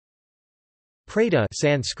Preta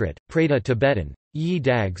Sanskrit, Preta Tibetan, Yi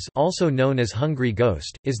Dags, also known as hungry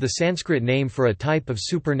ghost, is the Sanskrit name for a type of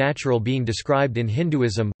supernatural being described in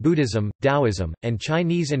Hinduism, Buddhism, Taoism, and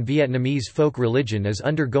Chinese and Vietnamese folk religion as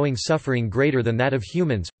undergoing suffering greater than that of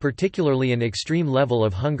humans, particularly an extreme level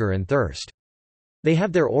of hunger and thirst. They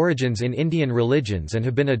have their origins in Indian religions and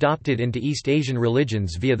have been adopted into East Asian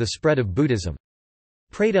religions via the spread of Buddhism.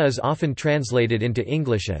 Preta is often translated into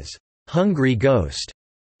English as hungry ghost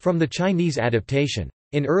from the Chinese adaptation.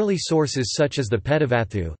 In early sources such as the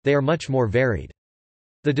Petavathu, they are much more varied.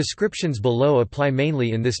 The descriptions below apply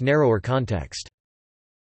mainly in this narrower context.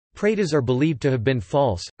 Pretas are believed to have been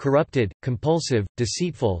false, corrupted, compulsive,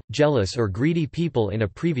 deceitful, jealous or greedy people in a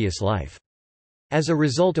previous life. As a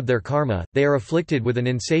result of their karma, they are afflicted with an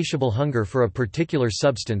insatiable hunger for a particular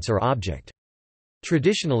substance or object.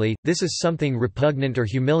 Traditionally, this is something repugnant or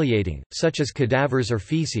humiliating, such as cadavers or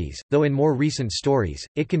feces, though in more recent stories,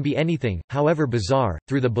 it can be anything, however bizarre.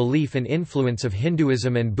 Through the belief and influence of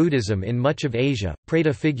Hinduism and Buddhism in much of Asia,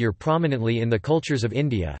 Preta figure prominently in the cultures of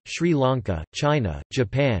India, Sri Lanka, China,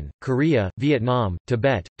 Japan, Korea, Vietnam,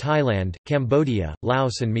 Tibet, Thailand, Cambodia,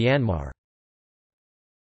 Laos and Myanmar.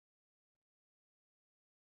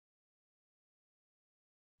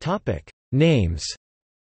 Names.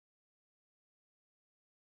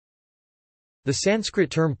 The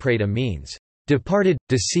Sanskrit term preta means, departed,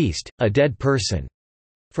 deceased, a dead person,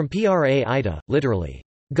 from pra-ita, literally,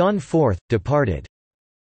 gone forth, departed.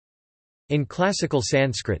 In classical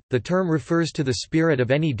Sanskrit, the term refers to the spirit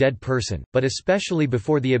of any dead person, but especially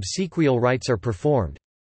before the obsequial rites are performed,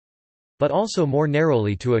 but also more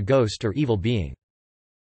narrowly to a ghost or evil being.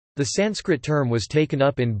 The Sanskrit term was taken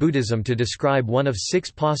up in Buddhism to describe one of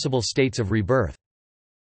 6 possible states of rebirth.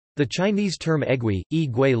 The Chinese term egui,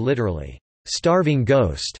 literally, starving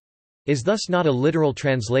ghost, is thus not a literal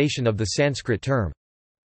translation of the Sanskrit term.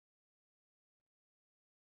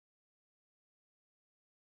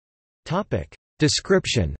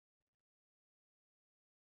 Description.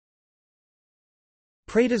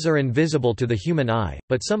 Pretas are invisible to the human eye,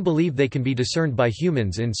 but some believe they can be discerned by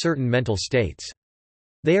humans in certain mental states.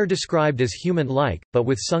 They are described as human-like, but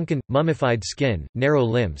with sunken, mummified skin, narrow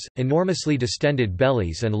limbs, enormously distended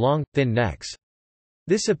bellies and long, thin necks.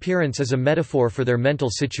 This appearance is a metaphor for their mental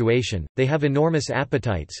situation. They have enormous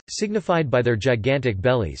appetites, signified by their gigantic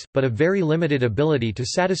bellies, but a very limited ability to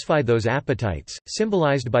satisfy those appetites,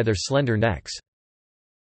 symbolized by their slender necks.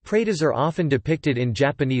 Pretas are often depicted in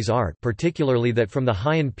Japanese art, particularly that from the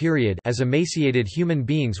Heian period, as emaciated human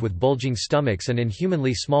beings with bulging stomachs and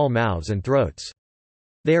inhumanly small mouths and throats.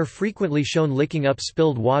 They are frequently shown licking up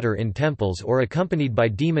spilled water in temples or accompanied by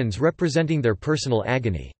demons representing their personal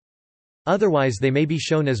agony. Otherwise they may be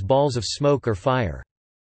shown as balls of smoke or fire.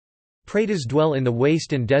 Pretas dwell in the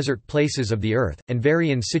waste and desert places of the earth, and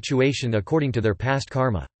vary in situation according to their past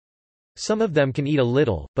karma. Some of them can eat a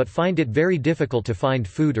little, but find it very difficult to find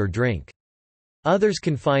food or drink. Others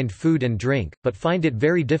can find food and drink, but find it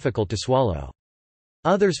very difficult to swallow.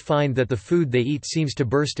 Others find that the food they eat seems to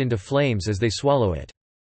burst into flames as they swallow it.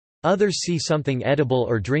 Others see something edible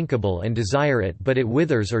or drinkable and desire it, but it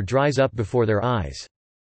withers or dries up before their eyes.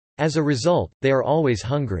 As a result, they are always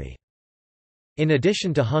hungry. In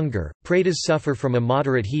addition to hunger, pretas suffer from a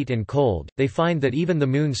moderate heat and cold. They find that even the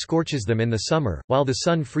moon scorches them in the summer, while the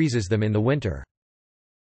sun freezes them in the winter.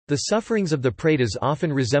 The sufferings of the pretas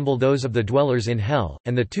often resemble those of the dwellers in hell,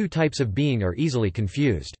 and the two types of being are easily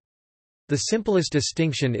confused. The simplest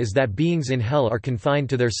distinction is that beings in hell are confined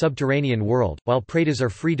to their subterranean world, while pretas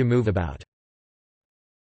are free to move about.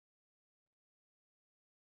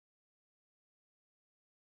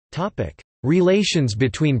 Relations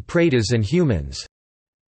between pretas and humans.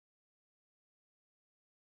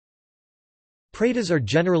 Pretas are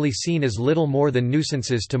generally seen as little more than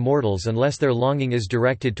nuisances to mortals unless their longing is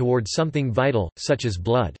directed towards something vital, such as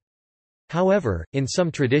blood. However, in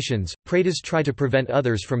some traditions, pretas try to prevent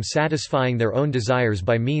others from satisfying their own desires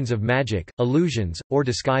by means of magic, illusions, or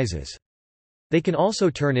disguises. They can also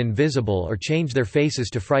turn invisible or change their faces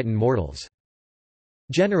to frighten mortals.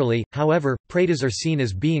 Generally, however, pretas are seen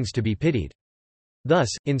as beings to be pitied. Thus,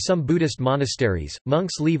 in some Buddhist monasteries,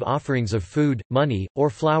 monks leave offerings of food, money, or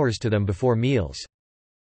flowers to them before meals.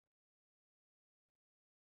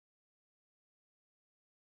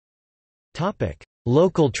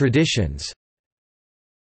 Local traditions.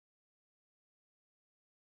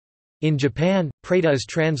 In Japan, preta is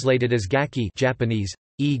translated as gaki, Japanese,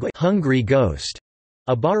 hungry ghost,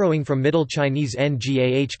 a borrowing from Middle Chinese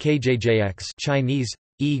ngahkjjx, Chinese,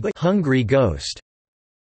 hungry ghost.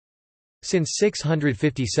 Since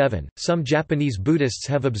 657, some Japanese Buddhists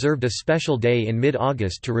have observed a special day in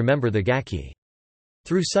mid-August to remember the gaki.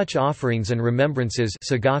 Through such offerings and remembrances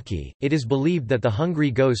sagaki, it is believed that the hungry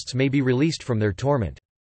ghosts may be released from their torment.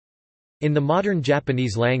 In the modern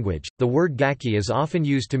Japanese language, the word gaki is often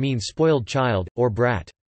used to mean spoiled child, or brat.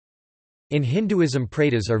 In Hinduism,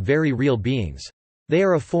 pretas are very real beings. They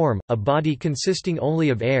are a form, a body consisting only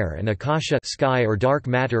of air and akasha, sky or dark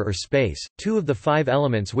matter or space, two of the 5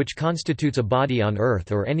 elements which constitutes a body on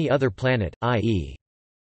Earth or any other planet, i.e.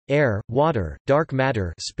 air, water, dark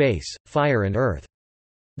matter, space, fire and earth.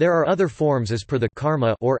 There are other forms as per the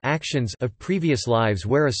karma or actions of previous lives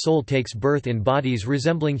where a soul takes birth in bodies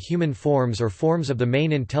resembling human forms or forms of the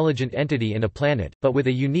main intelligent entity in a planet, but with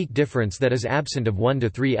a unique difference that is absent of 1 to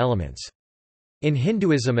 3 elements. In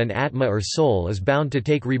Hinduism, an atma or soul is bound to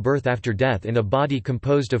take rebirth after death in a body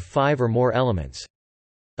composed of 5 or more elements.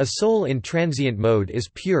 A soul in transient mode is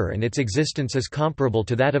pure and its existence is comparable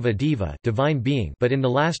to that of a deva, divine being, but in the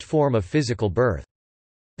last form of physical birth.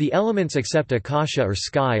 The elements except akasha or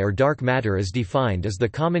sky or dark matter is defined as the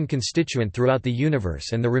common constituent throughout the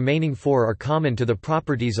universe, and the remaining 4 are common to the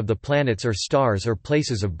properties of the planets or stars or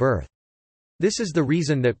places of birth. This is the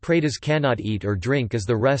reason that pretas cannot eat or drink, as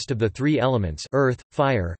the rest of the 3 elements earth,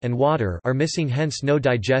 fire, and water are missing, hence no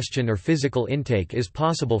digestion or physical intake is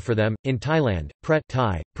possible for them. In Thailand, pret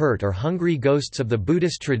Thai, pert are hungry ghosts of the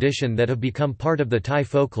Buddhist tradition that have become part of the Thai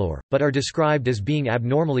folklore, but are described as being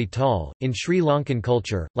abnormally tall. In Sri Lankan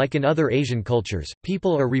culture, like in other Asian cultures,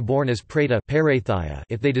 people are reborn as preta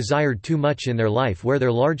if they desired too much in their life, where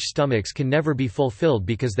their large stomachs can never be fulfilled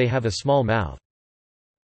because they have a small mouth.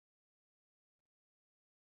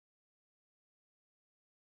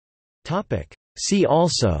 See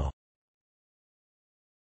also: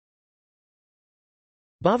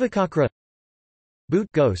 Bhavakakra,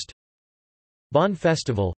 Boot ghost, Bon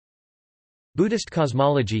festival, Buddhist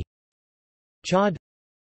cosmology, Chod,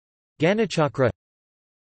 Ganachakra,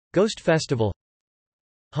 Ghost festival,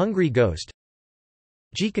 Hungry ghost,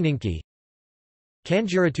 Jikaninki,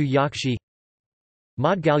 Kanjuratu Yakshi,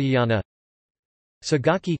 Madgalyayana,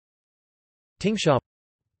 Sagaki, Tingsha,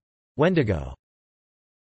 Wendigo.